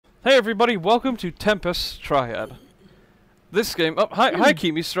Hey everybody, welcome to Tempus Triad. This game. Oh, hi,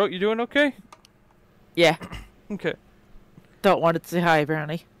 Kimi's throat. You doing okay? Yeah. Okay. Don't want it to say hi,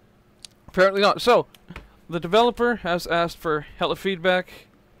 apparently. Apparently not. So, the developer has asked for hella feedback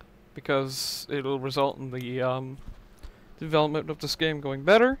because it'll result in the development of this game going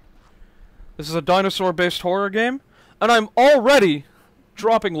better. This is a dinosaur-based horror game, and I'm already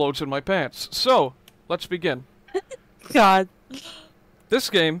dropping loads in my pants. So, let's begin. God.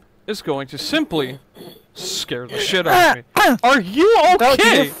 This game is going to simply scare the shit out of me. Are you Don't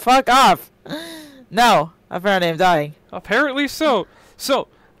okay? you fuck off. No. Apparently I'm dying. Apparently so. So,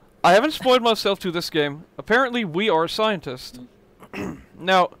 I haven't spoiled myself to this game. Apparently we are scientists.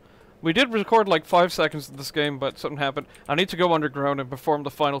 Now, we did record like 5 seconds of this game, but something happened. I need to go underground and perform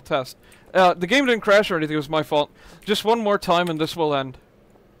the final test. The game didn't crash or anything, it was my fault. Just one more time and this will end.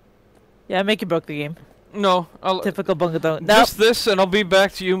 Yeah, make it broke the game. No, I'll... Typical bungo dongo. Just this and I'll be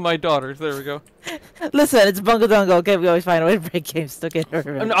back to you, my daughter. There we go. Listen, it's bungo dongo. Okay, we always find a way to break games. Don't get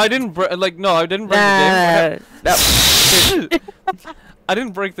hurt. I didn't no, I didn't break the game. No. I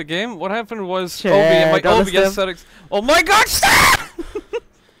didn't break the game. What happened was Sure, my don't OBS settings. Oh my god, stop!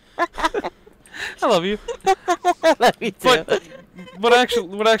 I love you. Love you too. But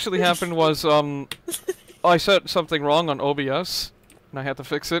what actually happened was I set something wrong on OBS and I had to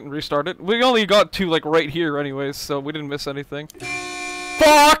fix it and restart it. We only got to like right here anyways, so we didn't miss anything.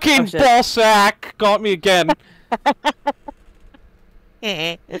 Fucking ballsack got me again.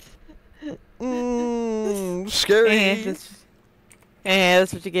 Scary.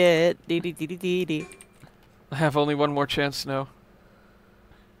 That's what you get. Dee dee dee dee dee dee. I have only one more chance now.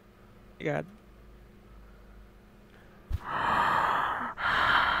 God.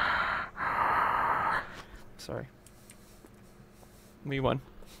 Sorry. Me one.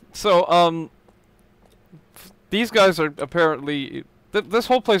 So, these guys are apparently... this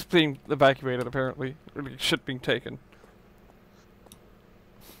whole place being evacuated, apparently. Or shit being taken.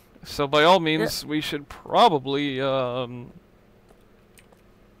 So, by all means, we should probably,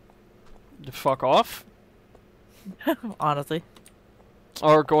 fuck off. Honestly.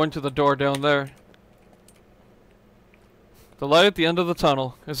 Or go into the door down there. The light at the end of the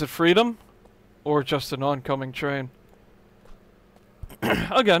tunnel. Is it freedom? Or just an oncoming train?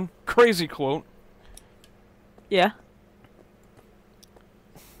 Again, crazy quote. Yeah.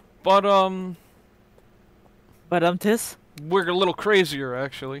 But, Tis? we're a little crazier,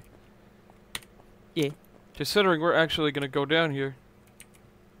 actually. Yeah. Considering we're actually gonna go down here.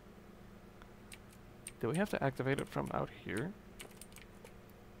 Do we have to activate it from out here?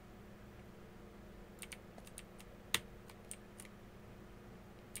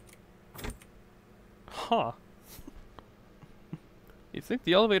 Huh. You'd think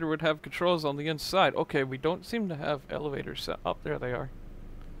the elevator would have controls on the inside. Okay, we don't seem to have elevators set up. There they are.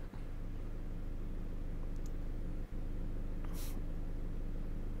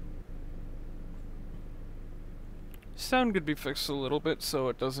 Sound could be fixed a little bit so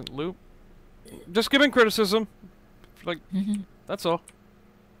it doesn't loop. Just giving criticism. Like, that's all.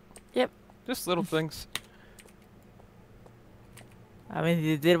 Yep. Just little things. I mean,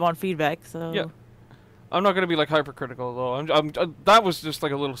 you did want feedback, so... Yeah. I'm not gonna be like hypercritical though. That was just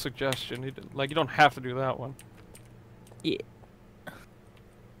like a little suggestion. You don't have to do that one. Yeah.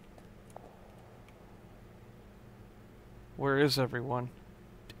 Where is everyone?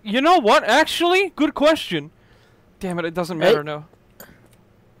 You know what? Actually, good question. Damn it! It doesn't matter now.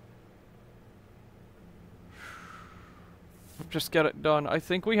 Just get it done. I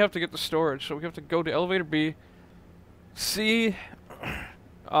think we have to get the storage, so we have to go to elevator B. C.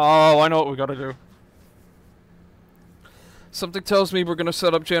 Oh, I know what we gotta do. Something tells me we're gonna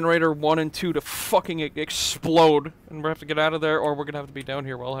set up generator 1 and 2 to fucking explode, and we're gonna have to get out of there, or we're gonna have to be down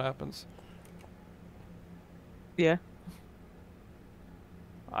here while it happens. Yeah.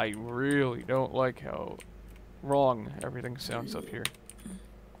 I really don't like how wrong everything sounds up here.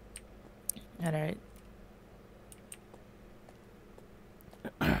 Alright.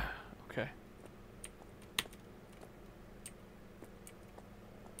 Okay.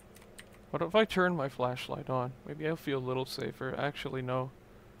 What if I turn my flashlight on? Maybe I'll feel a little safer. Actually, no.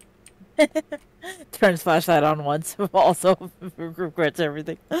 Turn his flashlight on once, also regrets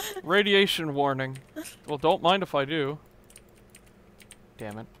everything. Radiation warning. Well, don't mind if I do.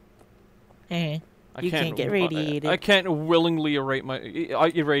 Damn it. You can't get radiated. I can't willingly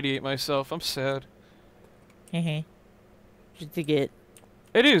irradiate myself. I'm sad. Just to get...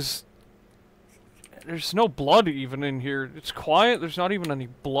 It is. There's no blood even in here. It's quiet. There's not even any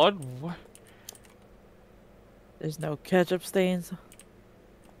blood. What? There's no ketchup stains.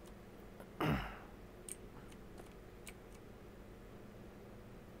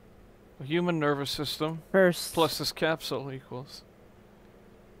 A human nervous system First. plus this capsule equals.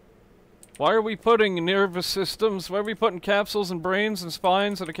 Why are we putting nervous systems? Why are we putting capsules and brains and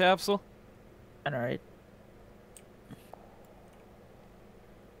spines in a capsule? Alright.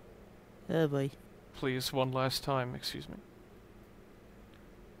 Oh boy. Please, one last time, excuse me.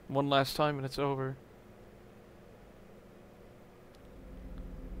 One last time and it's over.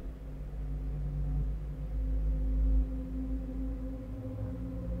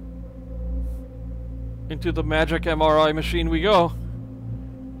 Into the magic MRI machine we go.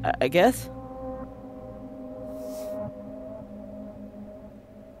 I guess?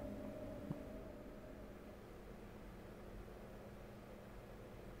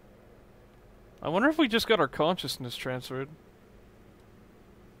 I wonder if we just got our consciousness transferred.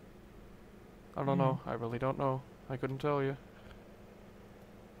 I don't know. I really don't know. I couldn't tell you.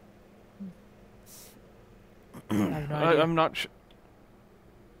 I have no idea. I'm not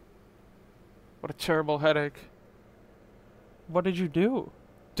What a terrible headache. What did you do?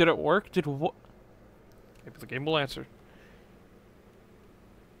 Did it work? Did what? Maybe the game will answer.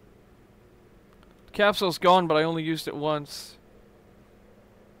 The capsule's gone, but I only used it once.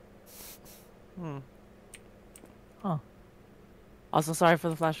 Huh. Also, sorry for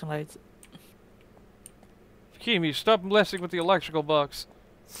the flashing lights. Kimi, stop messing with the electrical box.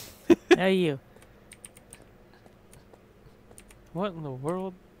 Now you. What in the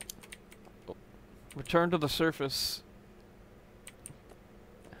world? Oh. Return to the surface.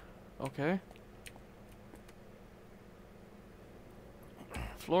 Okay.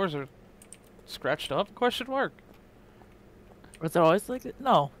 Floors are scratched up? Question mark. Was it always like it?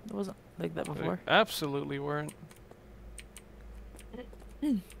 No, it wasn't like that They before. absolutely weren't.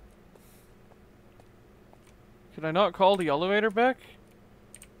 Can I not call the elevator back?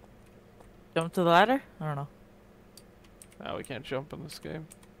 Jump to the ladder? I don't know. No, we can't jump in this game.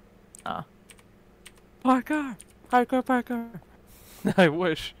 Parkour! Parkour, parkour! I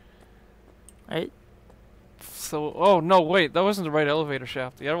wish. Right? So, oh no, wait, that wasn't the right elevator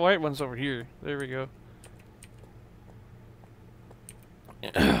shaft. The white one's over here. There we go.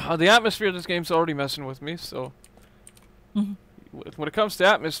 The atmosphere of this game's already messing with me, so... Mhm. When it comes to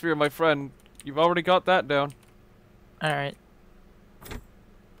atmosphere, my friend, you've already got that down. Alright.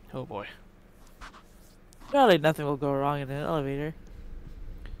 Oh boy. Surely nothing will go wrong in an elevator.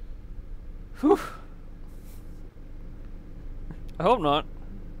 Whew. I hope not.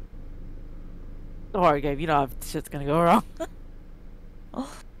 Don't worry, Gabe, you know if shit's gonna go wrong.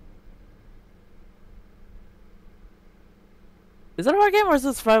 Is that a horror game or is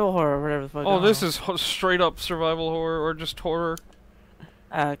it survival horror or whatever the fuck? Oh, this is straight up survival horror or just horror.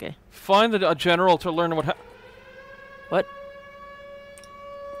 Ah, okay. Find a general to learn what What?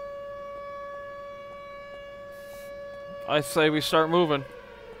 I say we start moving.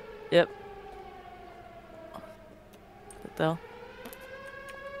 Yep. What the hell?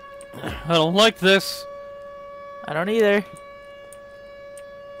 I don't like this. I don't either.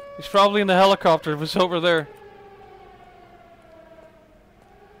 He's probably in the helicopter. It was over there.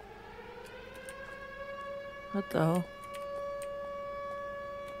 What the hell?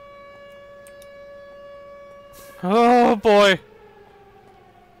 Oh boy.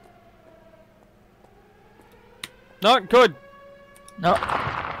 Not good. No.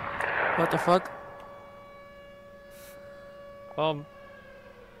 What the fuck?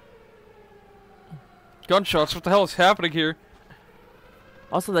 Gunshots. What the hell is happening here?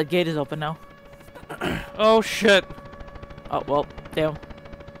 Also, that gate is open now. Oh shit. Oh, well, damn.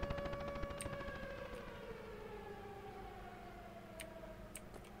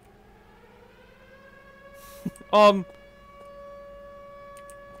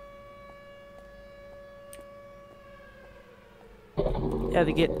 Yeah,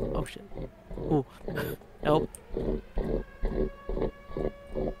 the gate. Oh shit. Ooh. Nope.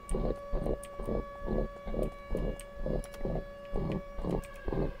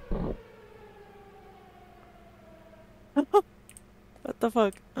 What the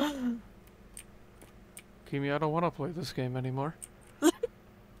fuck? Kimi, I don't want to play this game anymore.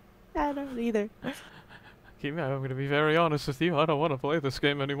 I don't either. Kimi, I'm gonna be very honest with you. I don't want to play this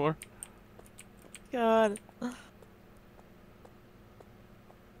game anymore. God.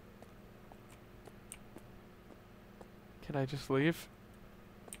 Can I just leave?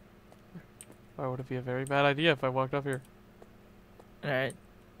 Or would it be a very bad idea if I walked up here? Alright.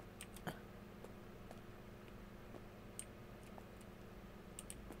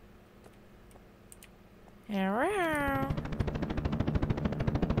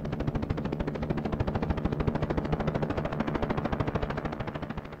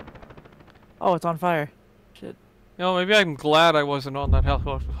 Oh, it's on fire. Shit. know, maybe I'm glad I wasn't on that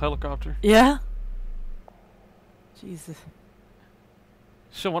helicopter. Yeah? Jesus.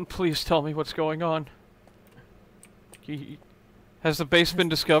 Someone please tell me what's going on. Has the base been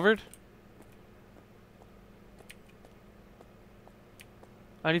discovered?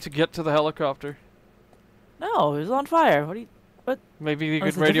 I need to get to the helicopter. No, it was on fire. What do you... What? Maybe we Oh, could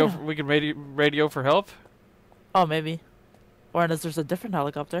it's a radio. different- We could radio for help. Oh, maybe. Or unless there's a different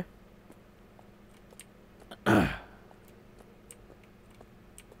helicopter.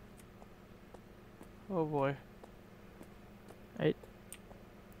 Oh boy. Right.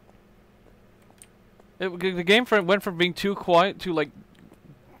 The game went from being too quiet to like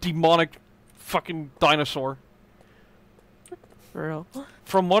demonic fucking dinosaur. For real.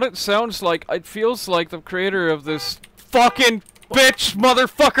 From what it sounds like, it feels like the creator of this fucking bitch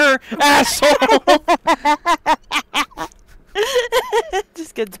motherfucker asshole.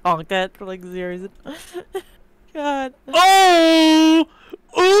 Just get honked at for like 0 reason. God. Oh!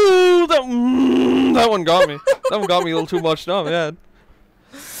 Ooh! That one got me. That one got me a little too much. No, man.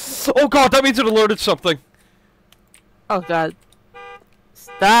 Oh god, that means it alerted something. Oh god.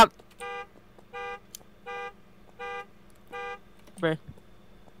 Stop. Bruh.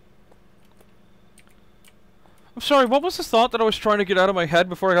 I'm sorry, what was the thought that I was trying to get out of my head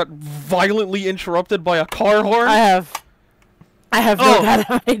before I got violently interrupted by a car horn? I have no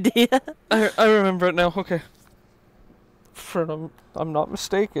goddamn idea. I remember it now, okay. I'm not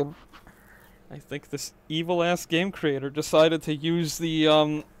mistaken. I think this evil-ass game creator decided to use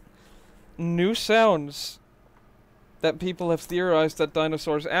the, new sounds that people have theorized that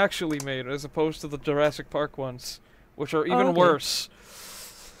dinosaurs actually made, as opposed to the Jurassic Park ones, which are even worse.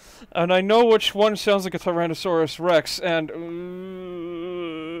 And I know which one sounds like a Tyrannosaurus Rex, and...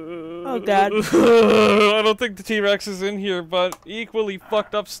 Oh god. I don't think the T-Rex is in here, but equally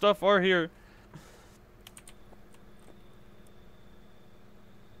fucked up stuff are here.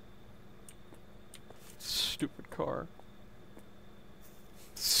 Stupid car.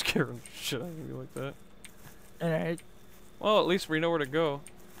 Scaring the shit out of me like that. Alright. Well, at least we know where to go.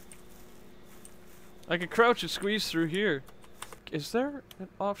 I could crouch and squeeze through here. Is there an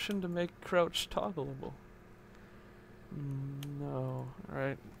option to make crouch toggleable? No.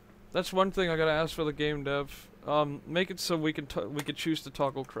 Alright. That's one thing I gotta ask for the game dev. Make it so we can choose to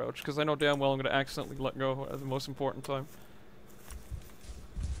toggle crouch, because I know damn well I'm gonna accidentally let go at the most important time.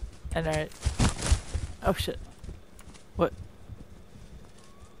 Alright. Oh shit. What?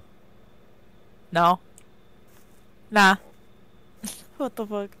 No. Nah. What the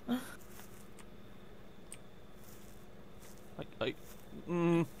fuck?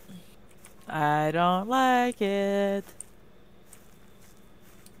 I don't like it.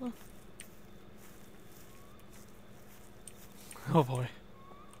 Oh boy.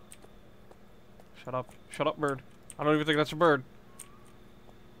 Shut up. Shut up, bird. I don't even think that's a bird.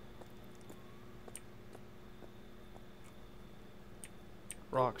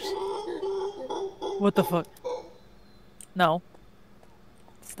 Rocks. What the fuck? No.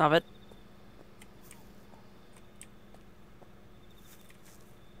 Stop it.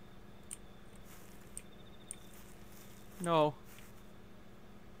 No.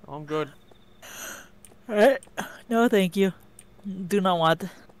 Oh, I'm good. Alright. No, thank you. Do not want.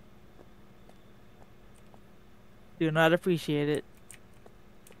 Do not appreciate it.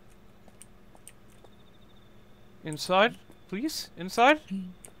 Inside? Please? Inside?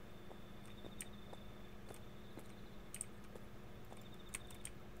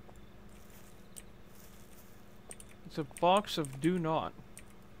 It's a box of do not.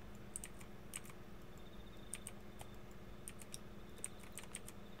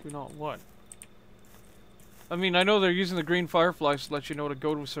 Do not what? I mean, I know they're using the green fireflies to let you know to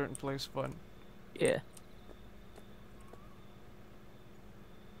go to a certain place, but... Yeah.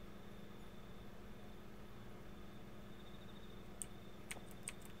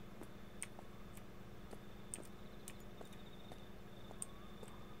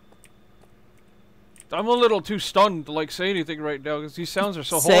 I'm a little too stunned to, like, say anything right now, because these sounds are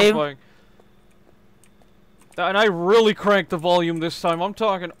so Same. horrifying. And I really cranked the volume this time. I'm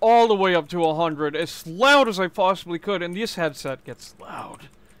talking all the way up to 100, as loud as I possibly could, and this headset gets loud.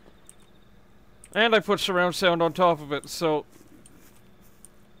 And I put surround sound on top of it, so...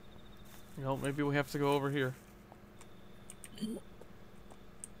 You know, maybe we have to go over here.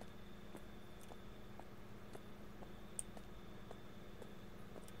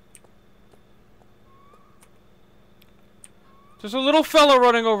 There's a little fella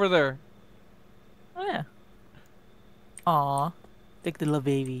running over there. Oh yeah. Aw. Take the little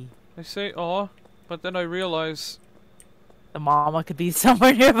baby. I say aw, but then I realize The mama could be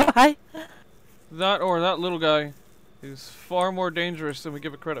somewhere nearby. that or that little guy. is far more dangerous than we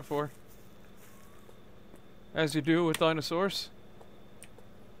give it credit for. As you do with dinosaurs.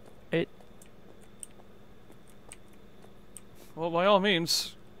 Right. Well, by all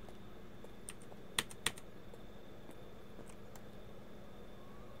means.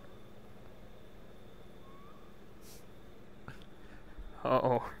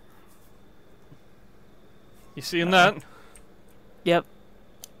 Uh-oh. You seeing that? Yep.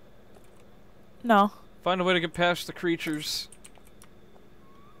 No. Find a way to get past the creatures.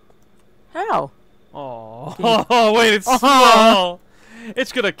 How? Oh, oh wait, it's small.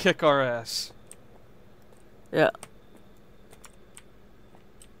 It's gonna kick our ass. Yeah.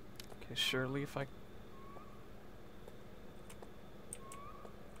 Okay, surely if I...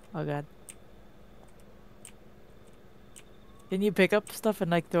 Oh god. Can you pick up stuff and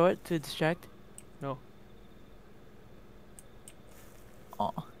like throw it to distract? No.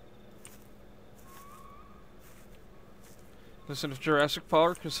 Oh. Listen, if Jurassic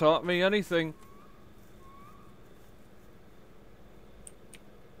Park has taught me anything,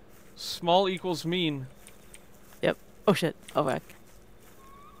 small equals mean. Yep. Oh shit. Oh heck.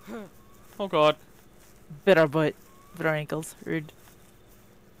 Oh god. Bit our butt. Bit our ankles. Rude.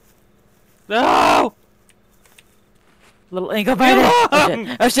 No! Little ankle biter.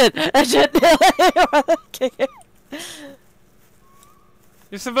 Oh shit. Oh shit. Oh shit.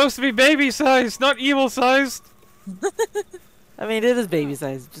 You're supposed to be baby-sized, not evil-sized. I mean, it is baby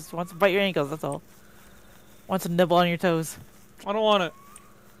size. Just wants to bite your ankles, that's all. Wants to nibble on your toes. I don't want it.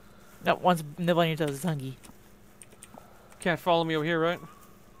 No, wants to nibble on your toes. It's hungry. Can't follow me over here, right?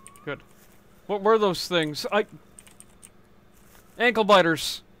 Good. What were those things? Ankle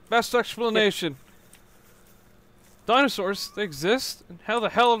biters. Best explanation. Dinosaurs, they exist? And how the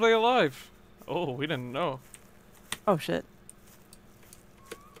hell are they alive? Oh, we didn't know. Oh shit.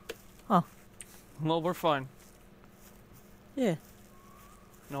 Huh. Well, we're fine. Yeah.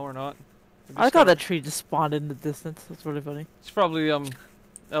 No, we're not. I like how that tree just spawned in the distance. That's really funny. It's probably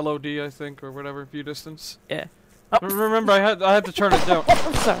LOD, I think, or whatever, view distance. Yeah. Oh. Remember, I had to turn it down.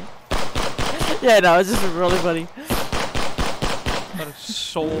 I'm sorry. Yeah, no, it's just really funny. That is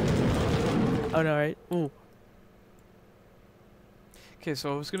so... Oh no, right? Ooh. Okay,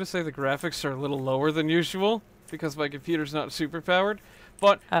 so I was gonna say the graphics are a little lower than usual because my computer's not super powered,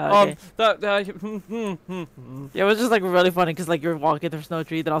 but okay. yeah, it was just like really funny because like you're walking through snow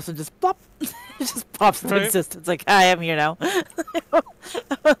tree, then also just plop, it just pops into Right. existence. Like, hi, I'm here now.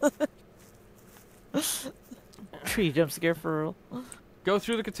 Tree jump scare for real. Go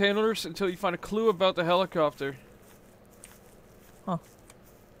through the containers until you find a clue about the helicopter. Huh.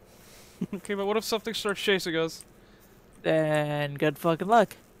 Okay, but what if something starts chasing us? Then good fucking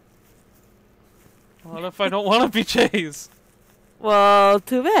luck. What if I don't want to be chased? Well,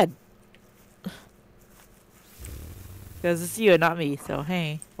 too bad. Because it's you and not me, so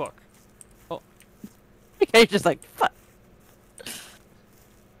hey. Fuck. You're just like, fuck.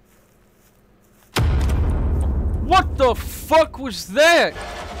 What the fuck was that?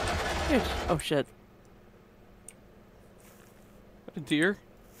 Oh shit. A deer?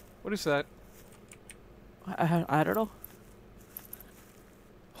 What is that? I don't know.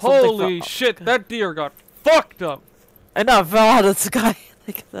 Holy shit, that deer got fucked up! I know, it fell out of the sky.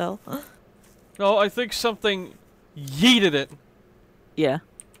 Like the hell. No, I think something yeeted it. Yeah.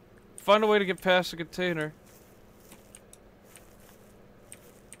 Find a way to get past the container.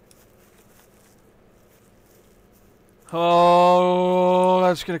 Oh,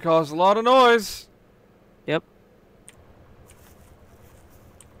 that's gonna cause a lot of noise. Yep.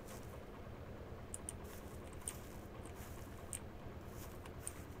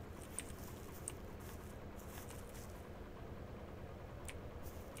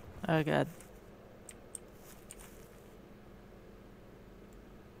 Oh god.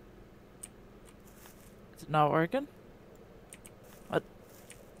 Is it not working? What?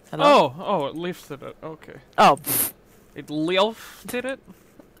 Hello? Oh, it lifted it. Okay. Oh, pfft. It lifted it?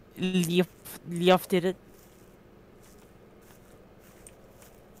 Lifted it.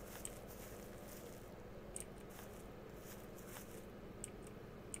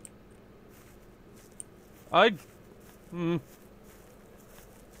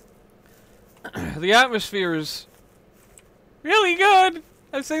 The atmosphere is really good.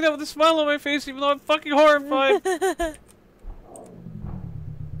 I'm saying that with a smile on my face, even though I'm fucking horrified.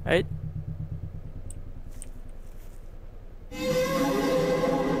 Right?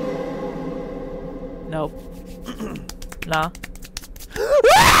 Nope. Nah.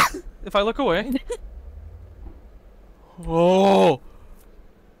 If I look away. Oh.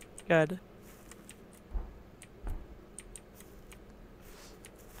 Good.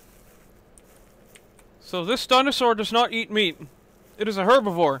 So this dinosaur does not eat meat. It is a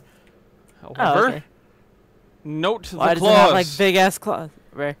herbivore. However, Oh, okay. note the Why claws. does it have like big ass claws?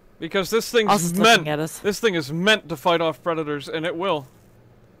 Right. Because this Also thing's it's meant. looking at us. This thing is meant to fight off predators, and it will.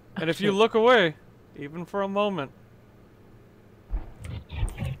 And if you look away, even for a moment.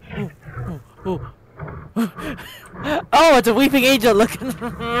 Ooh. Oh, it's a weeping angel looking.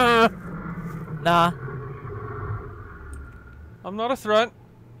 Nah. I'm not a threat.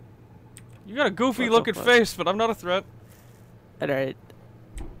 You got a goofy What the looking fuck? face, but I'm not a threat. Alright.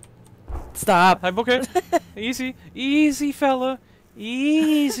 Stop. I'm okay. Easy. Easy, fella.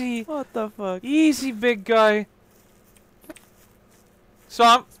 Easy. What the fuck? Easy, big guy.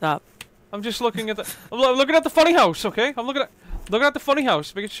 Stop. Stop. I'm just looking at the. I'm looking at the funny house. Okay. I'm looking at the funny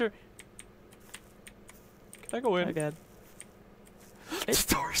house, making sure. Can I go in? Oh god. The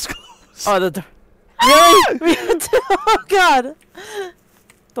door's closed. Oh, the door. Really? Oh god.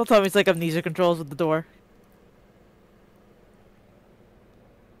 Don't tell me it's like amnesia controls with the door.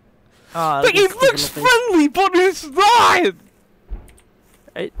 Oh, Like, it looks friendly, but it's not.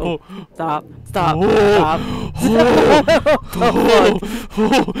 Right? Oh, stop. Oh, Stop.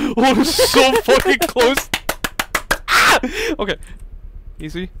 It's so fucking close. Ah! Okay.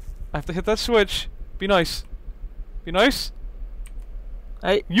 Easy. I have to hit that switch. Be nice. Be nice.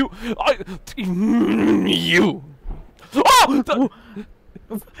 Right? You. Oh!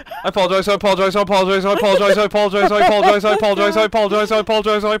 I apologize, I apologize, I apologize, I apologize, I apologize, I apologize, I apologize, I apologize, I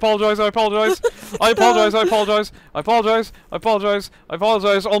apologize, I apologize, I apologize, I apologize, I apologize, I apologize, I apologize, I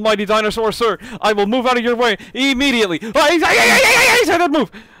apologize, almighty dinosaur, sir, I will move out of your way immediately. I said I'd move.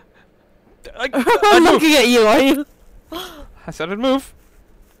 I'm looking at you, are you? I said I'd move.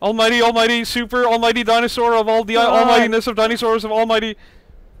 Almighty, super, almighty dinosaur of all the almightiness of dinosaurs of almighty.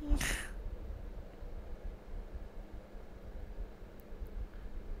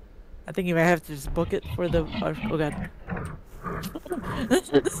 I think you might have to just book it for the. Oh god.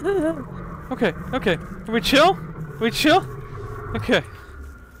 Okay, okay. Can we chill? Can we chill? Okay.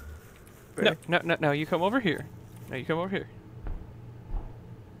 No, you come over here. No, you come over here.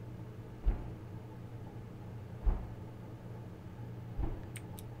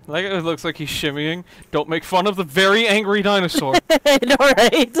 Like it looks like he's shimmying. Don't make fun of the very angry dinosaur. I know,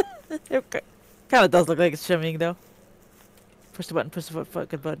 right? It kind of does look like it's shimmying though. Push the button. Push the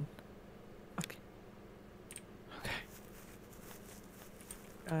fucking button. Okay. Okay.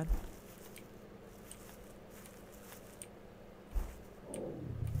 God.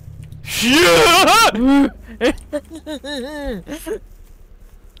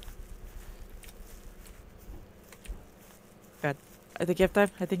 God. I think you have time.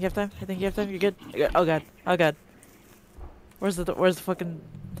 I think you have time. I think you have time. You're good. Oh god. Oh god. Where's the fucking?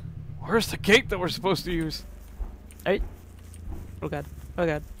 Where's the gate that we're supposed to use? Right. Oh god. Oh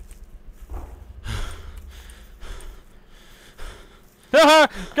god. Haha!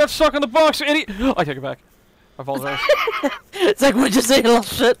 Got stuck in the box, idiot! I take it back. I apologize. It's like we're just saying little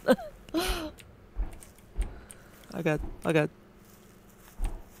shit. Oh god. Oh god.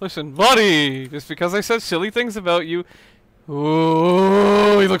 Listen, buddy! Just because I said silly things about you.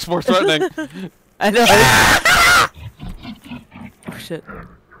 Ooh, he looks more threatening. I know. Oh shit.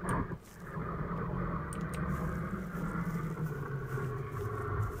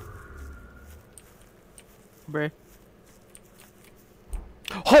 Bruh.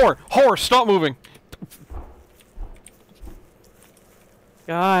 Horror! Stop moving!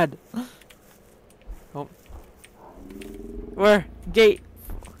 God. Oh. Where? Gate.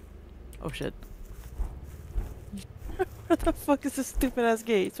 Oh shit. What the fuck is this stupid ass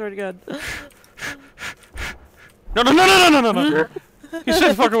gate? Swear to God. No! You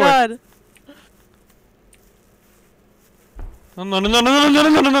said fuck away! God.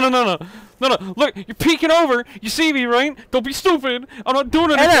 No! Look, you're peeking over. You see me, right? Don't be stupid. I'm not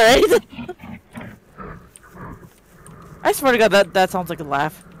doing anything. Alright. I swear to God, that sounds like a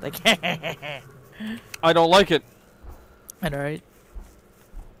laugh. Like. I don't like it. I know, right?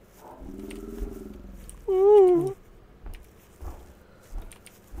 Ooh.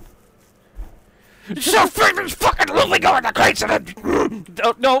 So freaking fucking literally going to crates and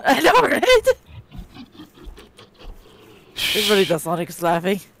no. I know, right? Everybody does Sonic's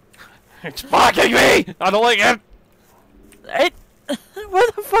laughing. It's fucking me. I don't like it. Right?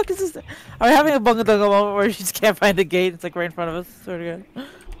 Where the fuck is this? Are we having a bunga dunga moment where you just can't find the gate? It's like right in front of us. Swear to God.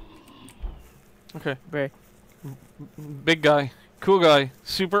 Okay. Bray. Big guy. Cool guy.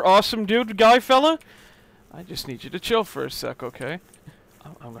 Super awesome dude guy fella. I just need you to chill for a sec, okay?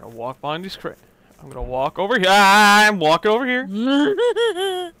 I'm gonna walk behind these crates. I'm gonna walk over here. I'm walking over here.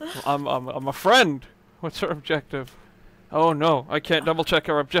 I'm a friend. What's our objective? Oh no, I can't double check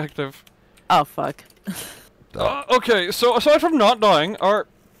our objective. Oh fuck. Okay, so aside from not dying, We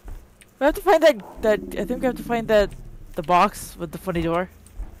have to find that. I think we have to find the box with the funny door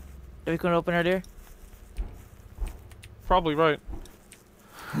that we couldn't open earlier. probably right.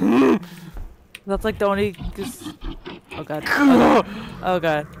 That's like the only. Oh god. Oh god. Oh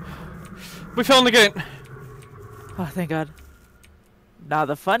god. We found the gate. Oh thank god. Now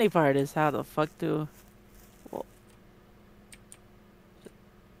the funny part is how the fuck do. Well,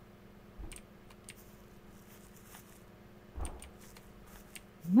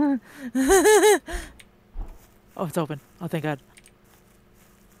 oh, it's open. Oh, thank God.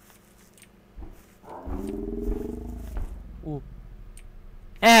 Ooh.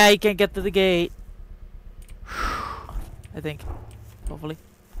 Ah, you can't get to the gate. I think. Hopefully.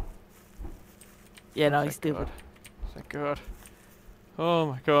 Yeah, no, he's stupid. Thank God. Oh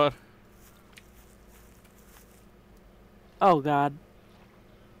my God. Oh God.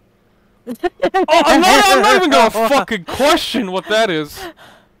 Oh, I'm not even gonna fucking question what that is.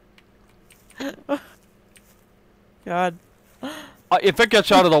 God. If it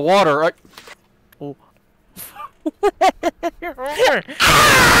gets out of the water, Oh. Is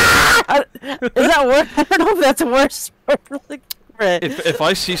that worse? I don't know if that's worse. if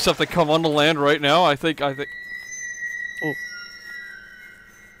I see something come on the land right now, I think. Oh.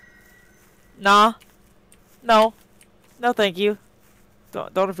 Nah. No. No, thank you.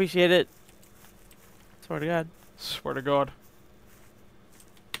 Don't appreciate it. Swear to God. Swear to God.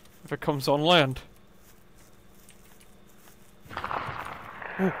 If it comes on land.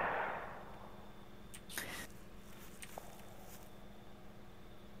 Ooh.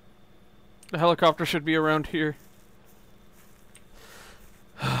 The helicopter should be around here.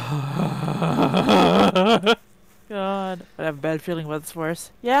 God. I have a bad feeling what's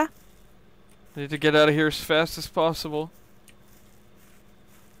worse. Yeah? Need to get out of here as fast as possible.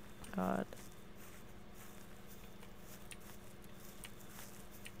 God.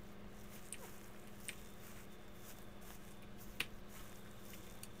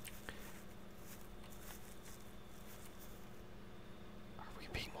 Are we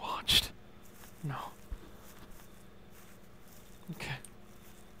being watched? No. Okay.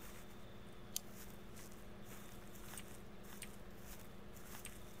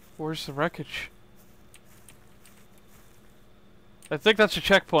 Where's the wreckage? I think that's a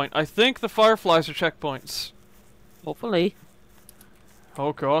checkpoint. I think the fireflies are checkpoints. Hopefully.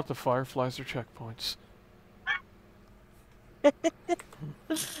 Oh God, the fireflies are checkpoints.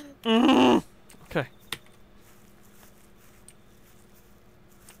 Okay.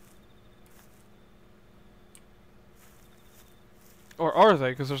 Or are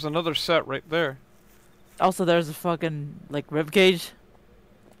they? Because there's another set right there. Also, there's a fucking, like, ribcage.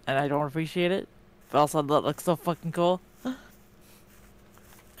 And I don't appreciate it. But also, that looks so fucking cool.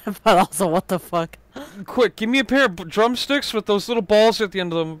 But also, what the fuck? Quick, give me a pair of drumsticks with those little balls at the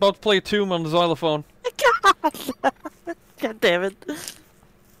end of them. I'm about to play a tune on the xylophone. God! God damn it.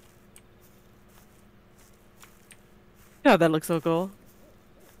 God, that looks so cool.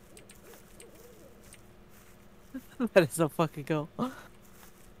 That is so fucking cool. It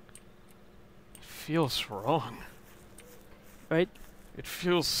feels wrong. Right? It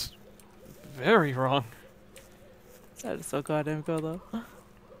feels very wrong. That is so goddamn cool, though.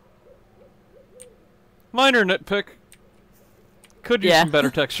 Minor nitpick. Could use Yeah. some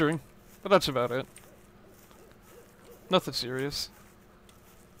better texturing, but that's about it. Nothing serious.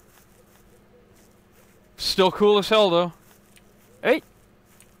 Still cool as hell, though. Right?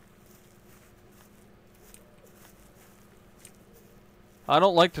 I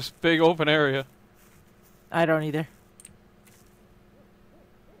don't like this big open area. I don't either.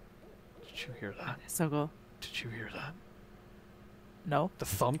 Did you hear that? So cool. Did you hear that? No? The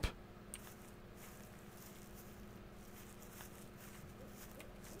thump?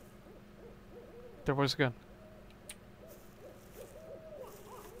 There was a gun.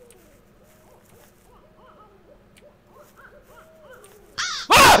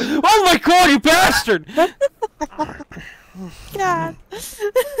 Ah! Oh my God, you bastard! God.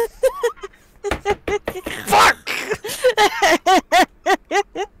 Fuck!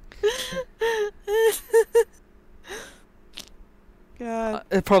 God.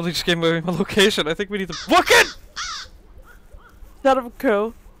 It probably just gave me my location. I think we need to book it! Son of a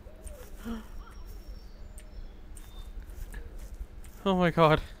crow. Oh my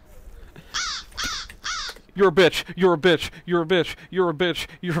God. You're a bitch. You're a bitch. You're a bitch. You're a bitch.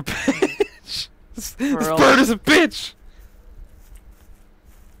 You're a bitch. This bird is a bitch!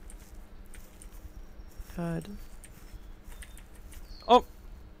 God. Oh.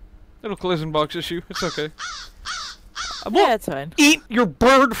 Little collision box issue. It's okay. Yeah, it's fine. Eat your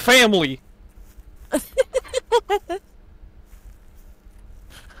bird family!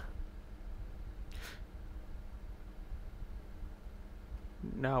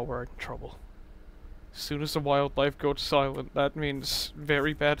 Now we're in trouble. As soon as the wildlife goes silent, that means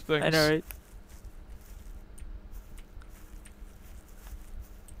very bad things. I know, right?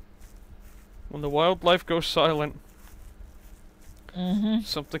 When the wildlife goes silent,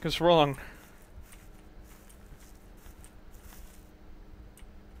 something is wrong.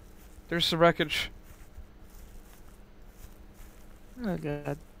 There's the wreckage. Oh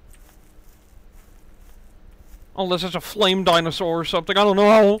god. Unless it's a flame dinosaur or something, I don't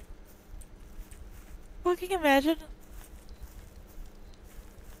know. Fucking imagine.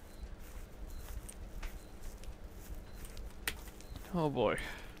 Oh boy.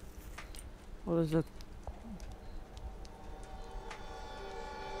 What is it?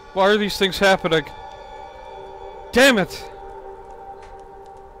 Why are these things happening? Damn it!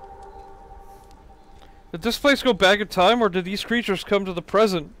 Did this place go back in time, or did these creatures come to the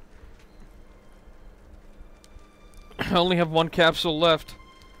present? I only have one capsule left.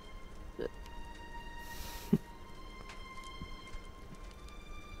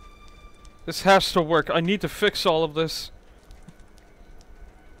 This has to work. I need to fix all of this.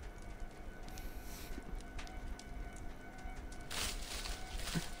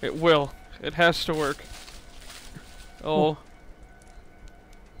 It will. It has to work. Oh.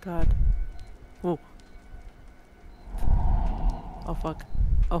 God. Oh. Oh fuck.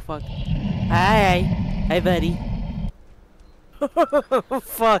 Oh fuck. Hi. Hi buddy.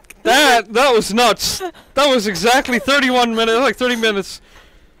 Fuck. That was nuts. That was exactly 31 minutes, like 30 minutes.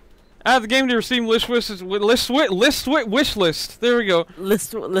 Add the game to your Steam wish list. Wish list. There we go.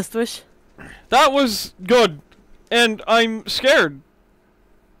 List wish. That was good, and I'm scared.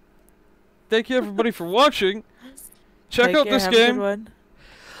 Thank you everybody for watching. Check out this game.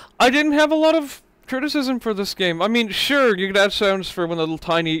 I didn't have a lot of criticism for this game. I mean, sure, you could add sounds for when the little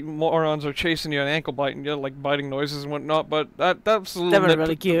tiny morons are chasing you and ankle biting you, like biting noises and whatnot. But that's a little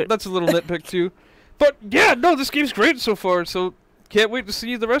really cute. That's a little nitpick too. But yeah, no, this game's great so far. So can't wait to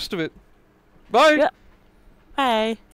see the rest of it. Bye. Yeah. Bye.